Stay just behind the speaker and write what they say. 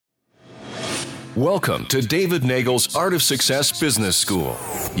Welcome to David Nagel's Art of Success Business School.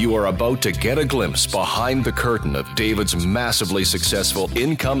 You are about to get a glimpse behind the curtain of David's massively successful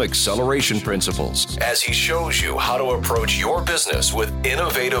income acceleration principles as he shows you how to approach your business with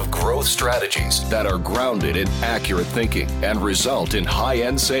innovative growth strategies that are grounded in accurate thinking and result in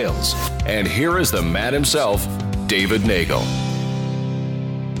high-end sales. And here is the man himself, David Nagel.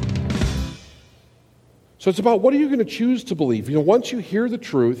 So it's about what are you going to choose to believe? Once you hear the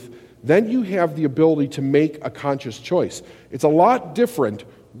truth, then you have the ability to make a conscious choice. It's a lot different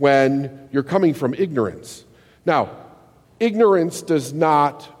when you're coming from ignorance. Now, ignorance does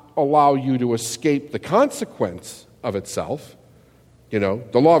not allow you to escape the consequence of itself. The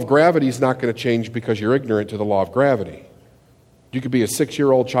law of gravity is not going to change because you're ignorant to the law of gravity. You could be a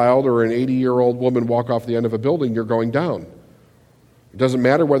 6-year-old child or an 80-year-old woman walk off the end of a building, you're going down. It doesn't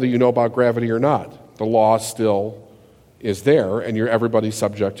matter whether you know about gravity or not. The law still is there, and everybody's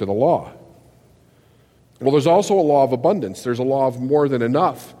subject to the law. Well, there's also a law of abundance. There's a law of more than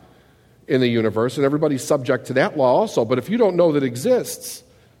enough in the universe, and everybody's subject to that law also. But if you don't know that exists,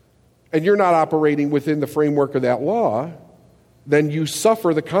 and you're not operating within the framework of that law, then you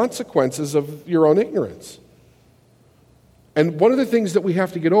suffer the consequences of your own ignorance. And one of the things that we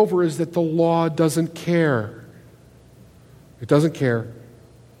have to get over is that the law doesn't care. It doesn't care.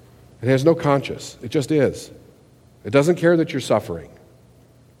 It has no conscience. It just is. It doesn't care that you're suffering.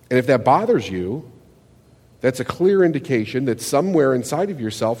 And if that bothers you, that's a clear indication that somewhere inside of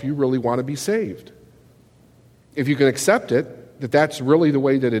yourself you really want to be saved. If you can accept it, that that's really the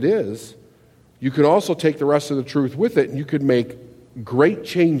way that it is, you can also take the rest of the truth with it, and you could make great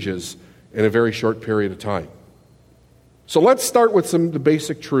changes in a very short period of time. So let's start with some of the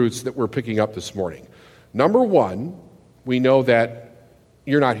basic truths that we're picking up this morning. Number one, we know that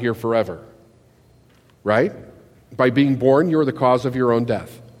you're not here forever, right? By being born, you're the cause of your own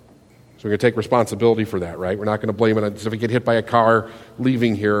death. So we're going to take responsibility for that, right? We're not going to blame it on, if you get hit by a car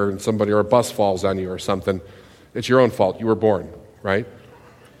leaving here and somebody or a bus falls on you or something, it's your own fault. You were born, right?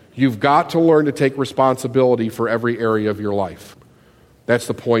 You've got to learn to take responsibility for every area of your life. That's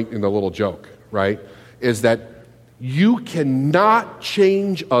the point in the little joke, right? Is that you cannot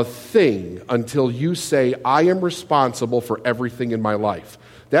change a thing until you say, I am responsible for everything in my life.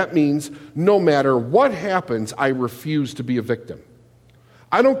 That means no matter what happens, I refuse to be a victim.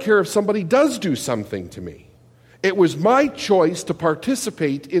 I don't care if somebody does do something to me. It was my choice to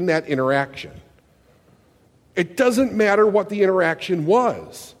participate in that interaction. It doesn't matter what the interaction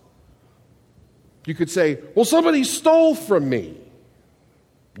was. You could say, well, somebody stole from me.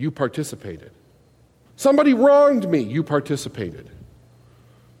 You participated. Somebody wronged me. You participated.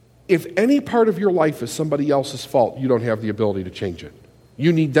 If any part of your life is somebody else's fault, you don't have the ability to change it.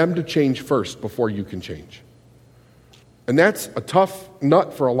 You need them to change first before you can change. And that's a tough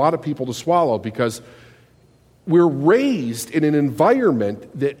nut for a lot of people to swallow because we're raised in an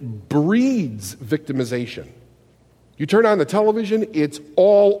environment that breeds victimization. You turn on the television, it's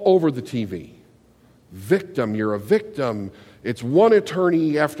all over the TV. Victim, you're a victim. It's one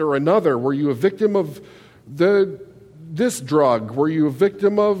attorney after another. Were you a victim of this drug? Were you a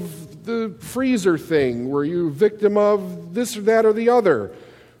victim of the freezer thing? Were you a victim of this or that or the other?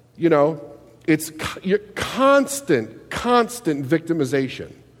 It's constant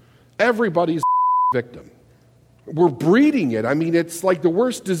victimization. Everybody's a victim. We're breeding it. It's like the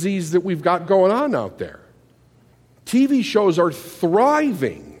worst disease that we've got going on out there. TV shows are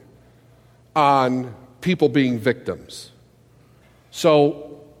thriving on people being victims.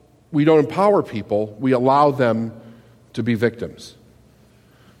 So we don't empower people. We allow them to be victims.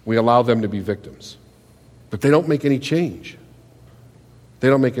 We allow them to be victims. But they don't make any change. They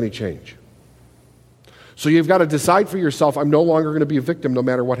don't make any change. So you've got to decide for yourself, I'm no longer going to be a victim no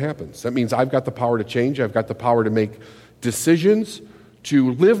matter what happens. That means I've got the power to change. I've got the power to make decisions,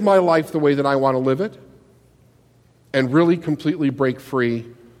 to live my life the way that I want to live it, and really completely break free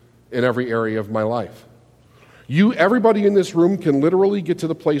in every area of my life. Everybody in this room can literally get to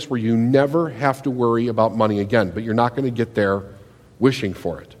the place where you never have to worry about money again, but you're not going to get there wishing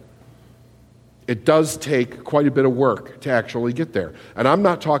for it. It does take quite a bit of work to actually get there. And I'm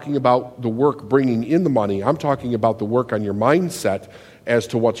not talking about the work bringing in the money. I'm talking about the work on your mindset as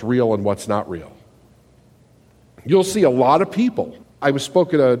to what's real and what's not real. You'll see a lot of people. I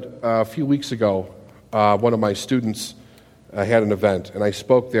spoke at a few weeks ago. One of my students had an event, and I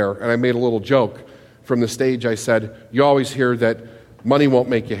spoke there, and I made a little joke. From the stage, I said, you always hear that money won't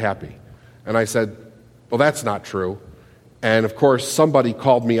make you happy. And I said, well, that's not true. And of course, somebody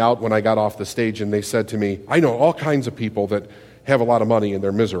called me out when I got off the stage, and they said to me, I know all kinds of people that have a lot of money and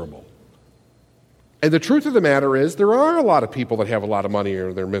they're miserable. And the truth of the matter is, there are a lot of people that have a lot of money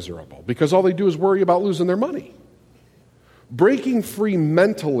and they're miserable because all they do is worry about losing their money. Breaking free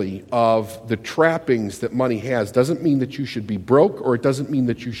mentally of the trappings that money has doesn't mean that you should be broke, or it doesn't mean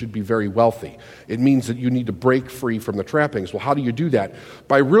that you should be very wealthy. It means that you need to break free from the trappings. Well, how do you do that?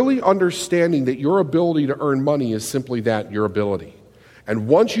 By really understanding that your ability to earn money is simply that, your ability. And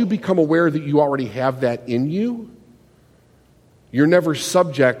once you become aware that you already have that in you, you're never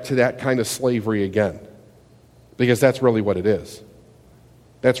subject to that kind of slavery again. Because that's really what it is.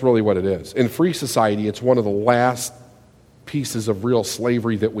 That's really what it is. In free society, it's one of the last pieces of real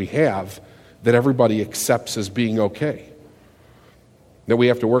slavery that we have that everybody accepts as being okay. That we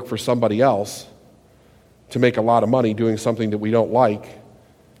have to work for somebody else to make a lot of money doing something that we don't like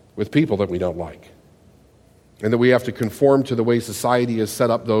with people that we don't like. And that we have to conform to the way society has set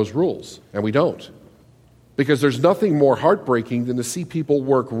up those rules. And we don't. Because there's nothing more heartbreaking than to see people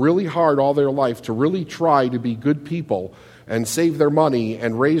work really hard all their life to really try to be good people and save their money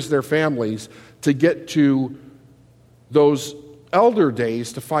and raise their families to get to those elder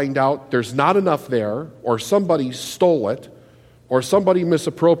days to find out there's not enough there, or somebody stole it, or somebody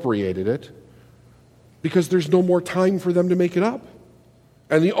misappropriated it, because there's no more time for them to make it up.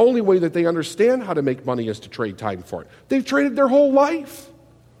 And the only way that they understand how to make money is to trade time for it. They've traded their whole life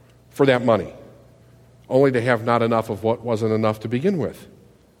for that money, only to have not enough of what wasn't enough to begin with.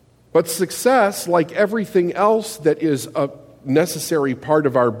 But success, like everything else that is a necessary part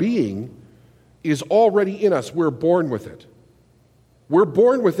of our being, is already in us. We're born with it. We're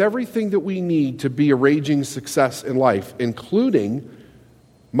born with everything that we need to be a raging success in life, including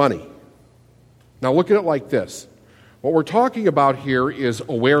money. Now look at it like this. What we're talking about here is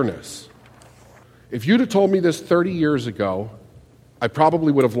awareness. If you'd have told me this 30 years ago, I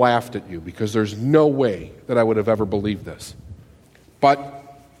probably would have laughed at you, because there's no way that I would have ever believed this. But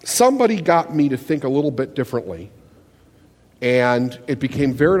somebody got me to think a little bit differently, and it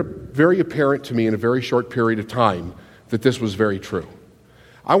became very, very apparent to me in a very short period of time that this was very true.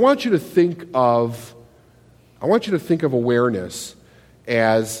 I want you to think of awareness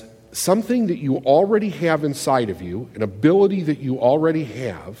as something that you already have inside of you, an ability that you already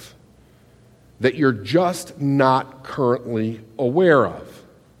have, that you're just not currently aware of.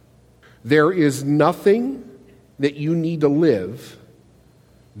 There is nothing that you need to live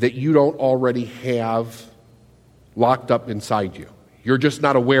that you don't already have locked up inside you. You're just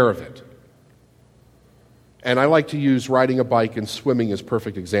not aware of it. And I like to use riding a bike and swimming as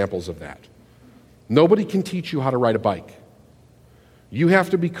perfect examples of that. Nobody can teach you how to ride a bike. You have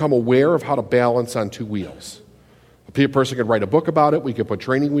to become aware of how to balance on two wheels. A person could write a book about it. We could put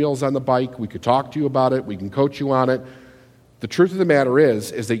training wheels on the bike. We could talk to you about it. We can coach you on it. The truth of the matter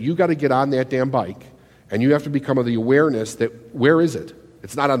is that you got to get on that damn bike, and you have to become of the awareness that, where is it?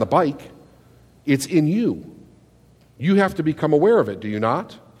 It's not on the bike. It's in you. You have to become aware of it, do you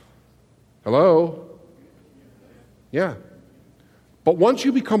not? Hello? Yeah. But once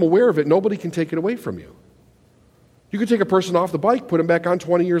you become aware of it, nobody can take it away from you. You can take a person off the bike, put them back on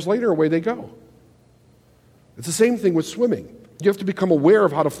 20 years later, away they go. It's the same thing with swimming. You have to become aware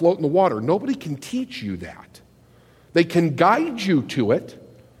of how to float in the water. Nobody can teach you that. They can guide you to it,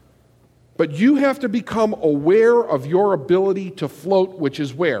 but you have to become aware of your ability to float, which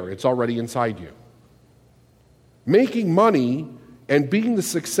is where? It's already inside you. Making money and being the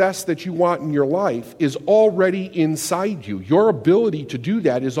success that you want in your life is already inside you. Your ability to do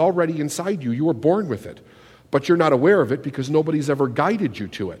that is already inside you. You were born with it, but you're not aware of it because nobody's ever guided you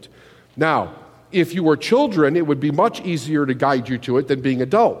to it. Now, if you were children, it would be much easier to guide you to it than being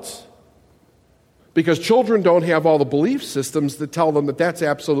adults. Because children don't have all the belief systems that tell them that that's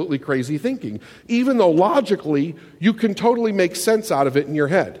absolutely crazy thinking. Even though logically, you can totally make sense out of it in your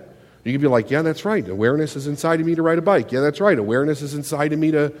head. You can be like, yeah, that's right. Awareness is inside of me to ride a bike. Yeah, that's right. Awareness is inside of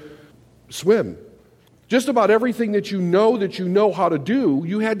me to swim. Just about everything that you know how to do,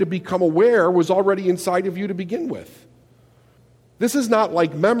 you had to become aware was already inside of you to begin with. This is not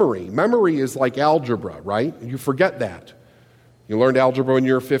like memory. Memory is like algebra, right? You forget that. You learned algebra when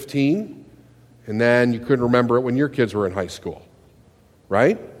you were 15, and then you couldn't remember it when your kids were in high school,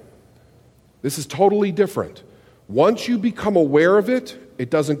 right? This is totally different. Once you become aware of it, it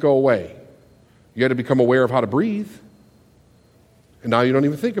doesn't go away. You had to become aware of how to breathe, and now you don't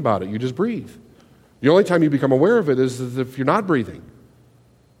even think about it. You just breathe. The only time you become aware of it is if you're not breathing.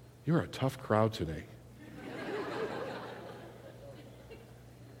 You're a tough crowd today.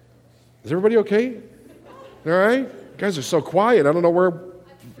 Is everybody okay? All right? You guys are so quiet. I don't know where.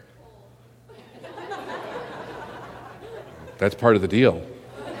 That's part of the deal.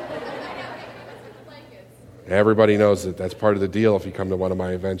 Everybody knows that that's part of the deal. If you come to one of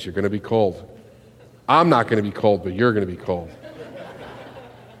my events, you're going to be cold. I'm not going to be cold, but you're going to be cold.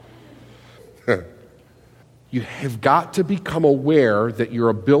 You have got to become aware that your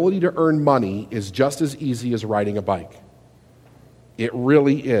ability to earn money is just as easy as riding a bike. It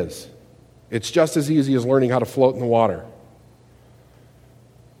really is. It's just as easy as learning how to float in the water.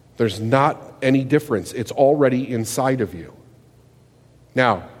 There's not any difference. It's already inside of you.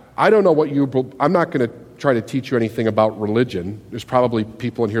 Now, I don't know I'm not going to try to teach you anything about religion. There's probably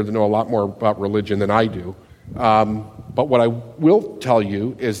people in here that know a lot more about religion than I do. But what I will tell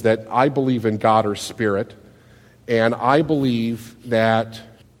you is that I believe in God or Spirit, and I believe that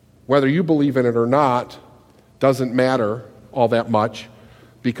whether you believe in it or not doesn't matter all that much,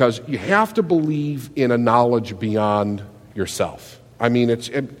 because you have to believe in a knowledge beyond yourself. I mean,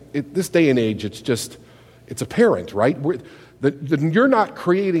 this day and age, it's apparent, right? You're not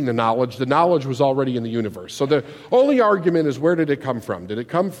creating the knowledge was already in the universe. So the only argument is, where did it come from? Did it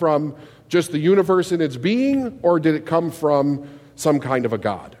come from just the universe in its being, or did it come from some kind of a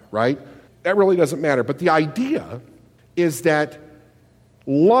God, right? That really doesn't matter. But the idea is that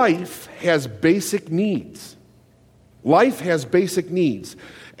life has basic needs. Life has basic needs.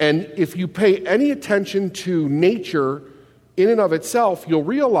 And if you pay any attention to nature in and of itself, you'll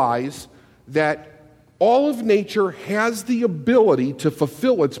realize that all of nature has the ability to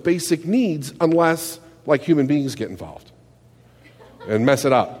fulfill its basic needs unless, like, human beings get involved and mess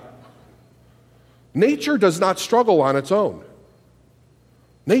it up. Nature does not struggle on its own.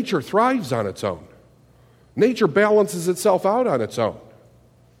 Nature thrives on its own. Nature balances itself out on its own.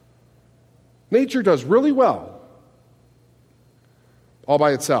 Nature does really well all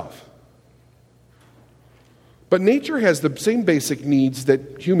by itself. But nature has the same basic needs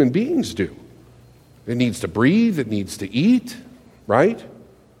that human beings do. It needs to breathe, it needs to eat, right?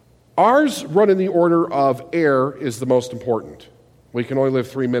 Ours run in the order of air is the most important. We can only live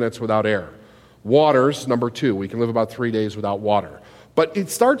 3 minutes without air. Water's number 2. We can live about 3 days without water. But it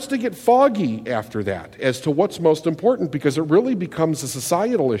starts to get foggy after that as to what's most important, because it really becomes a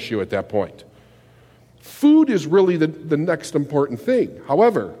societal issue at that point. Food is really the next important thing.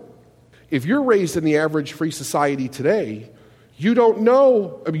 However, if you're raised in the average free society today, you don't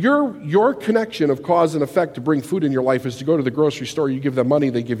know, your connection of cause and effect to bring food in your life is to go to the grocery store, you give them money,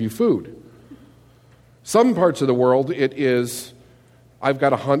 they give you food. Some parts of the world, it is, I've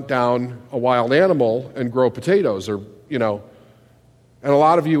got to hunt down a wild animal and grow potatoes, or, and a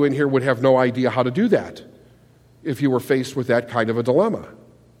lot of you in here would have no idea how to do that if you were faced with that kind of a dilemma.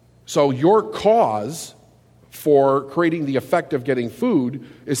 So your cause for creating the effect of getting food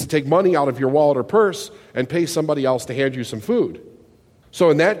is to take money out of your wallet or purse and pay somebody else to hand you some food. So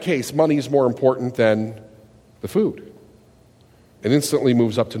in that case, money is more important than the food. It instantly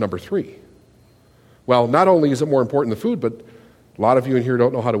moves up to number 3. Well, not only is it more important than food, but a lot of you in here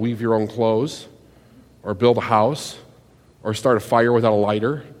don't know how to weave your own clothes or build a house or start a fire without a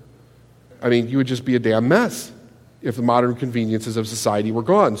lighter. I mean, you would just be a damn mess if the modern conveniences of society were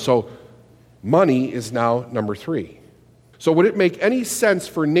gone. So money is now number 3. So would it make any sense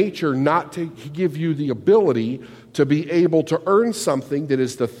for nature not to give you the ability to be able to earn something that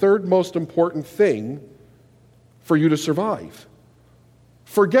is the third most important thing for you to survive?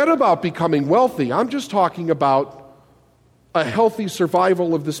 Forget about becoming wealthy. I'm just talking about a healthy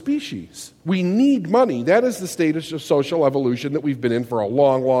survival of the species. We need money. That is the status of social evolution that we've been in for a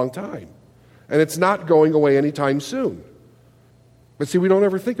long, long time. And it's not going away anytime soon. But see, we don't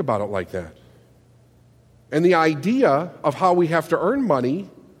ever think about it like that. And the idea of how we have to earn money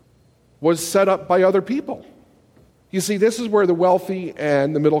was set up by other people. You see, this is where the wealthy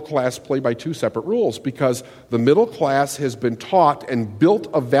and the middle class play by 2 separate rules, because the middle class has been taught and built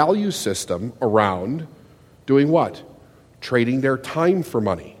a value system around doing what? Trading their time for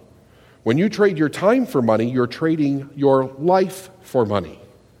money. When you trade your time for money, you're trading your life for money.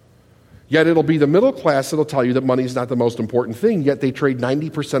 Yet it'll be the middle class that'll tell you that money is not the most important thing, yet they trade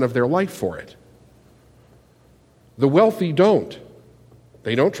 90% of their life for it. The wealthy don't.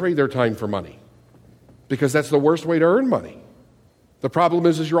 They don't trade their time for money, because that's the worst way to earn money. The problem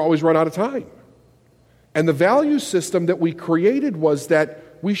is you always run out of time. And the value system that we created was that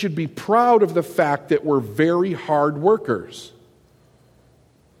we should be proud of the fact that we're very hard workers.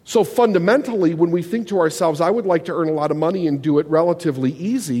 So fundamentally, when we think to ourselves, I would like to earn a lot of money and do it relatively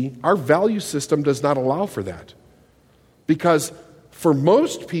easy, our value system does not allow for that. Because for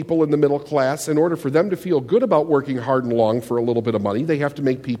most people in the middle class, in order for them to feel good about working hard and long for a little bit of money, they have to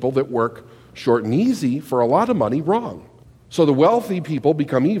make people that work short and easy for a lot of money wrong. So the wealthy people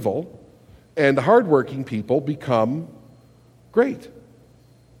become evil, and the hardworking people become great.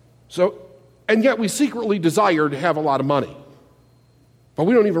 So, and yet we secretly desire to have a lot of money. But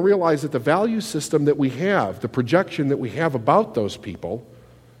we don't even realize that the value system that we have, the projection that we have about those people,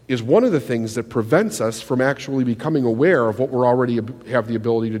 is one of the things that prevents us from actually becoming aware of what we're already have the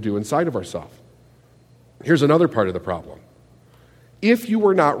ability to do inside of ourselves. Here's another part of the problem. If you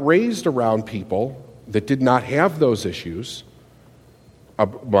were not raised around people that did not have those issues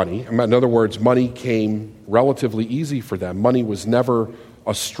of money, in other words, money came relatively easy for them. Money was never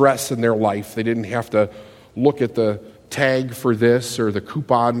a stress in their life. They didn't have to look at the tag for this or the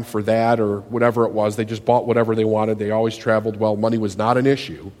coupon for that or whatever it was. They just bought whatever they wanted. They always traveled well. Money was not an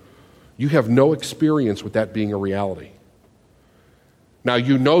issue. You have no experience with that being a reality. Now,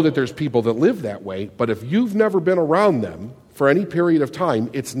 you know that there's people that live that way, but if you've never been around them for any period of time,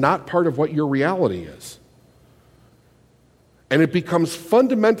 it's not part of what your reality is. And it becomes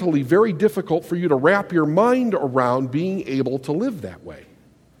fundamentally very difficult for you to wrap your mind around being able to live that way.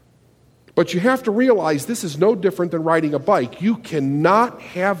 But you have to realize this is no different than riding a bike. You cannot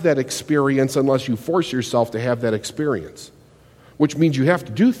have that experience unless you force yourself to have that experience, which means you have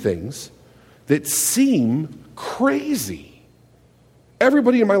to do things that seem crazy.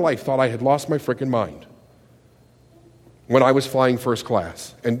 Everybody in my life thought I had lost my frickin' mind when I was flying first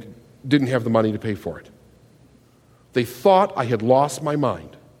class and didn't have the money to pay for it. They thought I had lost my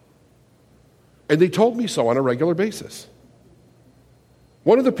mind. And they told me so on a regular basis.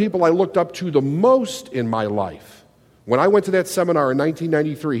 One of the people I looked up to the most in my life, when I went to that seminar in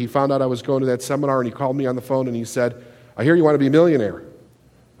 1993, he found out I was going to that seminar and he called me on the phone and he said, "I hear you want to be a millionaire."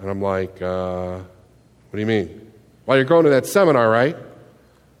 And I'm like, what do you mean? "Well, you're going to that seminar, right?"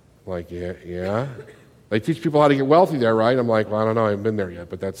 I'm like, yeah. "They teach people how to get wealthy there, right?" I'm like, "Well, I don't know, I haven't been there yet,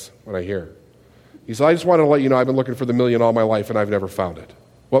 but that's what I hear." He said, "I just wanted to let you know I've been looking for the million all my life and I've never found it.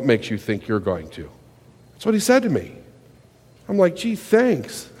 What makes you think you're going to?" That's what he said to me. I'm like, "Gee,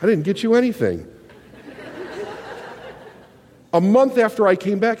 thanks. I didn't get you anything." A month after I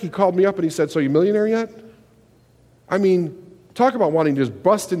came back, he called me up and he said, "So you a millionaire yet?" I mean, talk about wanting to just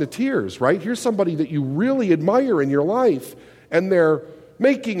bust into tears, right? Here's somebody that you really admire in your life, and they're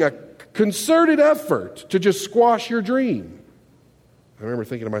making a concerted effort to just squash your dream. I remember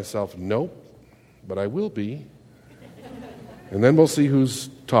thinking to myself, nope, but I will be. And then we'll see who's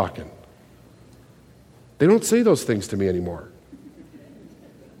talking. They don't say those things to me anymore.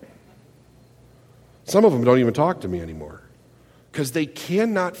 Some of them don't even talk to me anymore because they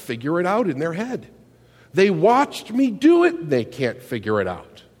cannot figure it out in their head. They watched me do it, and they can't figure it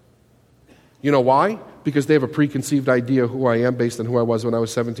out. You know why? Because they have a preconceived idea of who I am based on who I was when I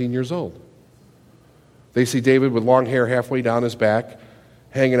was 17 years old. They see David with long hair halfway down his back,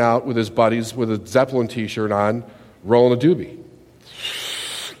 hanging out with his buddies with a Zeppelin t-shirt on, rolling a doobie.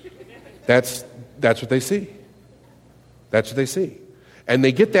 That's what they see. That's what they see. And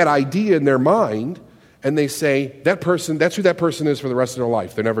they get that idea in their mind, and they say, that's who that person is for the rest of their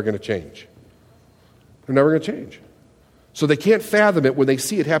life. They're never going to change. They're never going to change. So they can't fathom it when they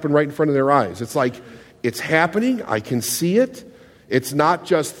see it happen right in front of their eyes. It's like, it's happening. I can see it. It's not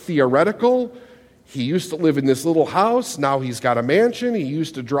just theoretical. He used to live in this little house. Now he's got a mansion. He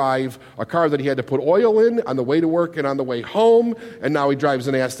used to drive a car that he had to put oil in on the way to work and on the way home. And now he drives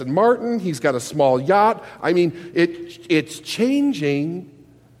an Aston Martin. He's got a small yacht. I mean, it's changing.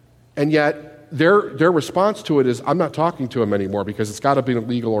 And yet their response to it is, I'm not talking to him anymore because it's got to be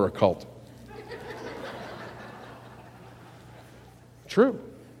illegal or a cult. True.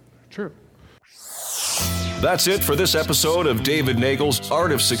 That's it for this episode of David Nagel's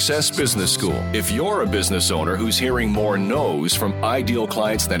Art of Success Business School. If you're a business owner who's hearing more no's from ideal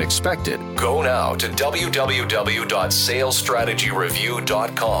clients than expected, go now to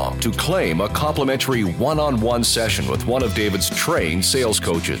www.salesstrategyreview.com to claim a complimentary one-on-one session with one of David's trained sales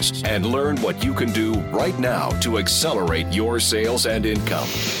coaches and learn what you can do right now to accelerate your sales and income.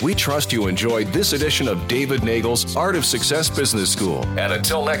 We trust you enjoyed this edition of David Nagel's Art of Success Business School. And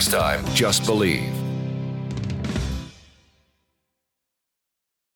until next time, just believe.